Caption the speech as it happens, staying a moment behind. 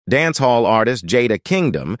Dancehall artist Jada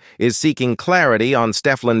Kingdom is seeking clarity on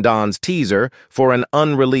Stefflon Don's teaser for an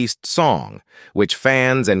unreleased song, which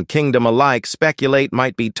fans and Kingdom alike speculate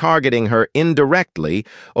might be targeting her indirectly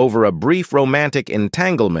over a brief romantic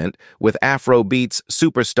entanglement with Afrobeats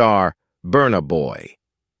superstar Burna Boy.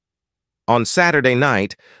 On Saturday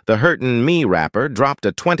night, the Hurtin' Me rapper dropped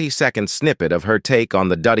a 20-second snippet of her take on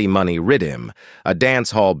the Duddy Money Riddim, a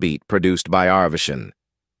dancehall beat produced by Arvishan.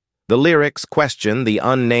 The lyrics question the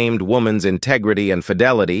unnamed woman's integrity and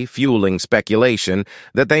fidelity, fueling speculation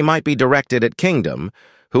that they might be directed at Kingdom,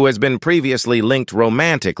 who has been previously linked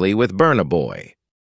romantically with Burna Boy.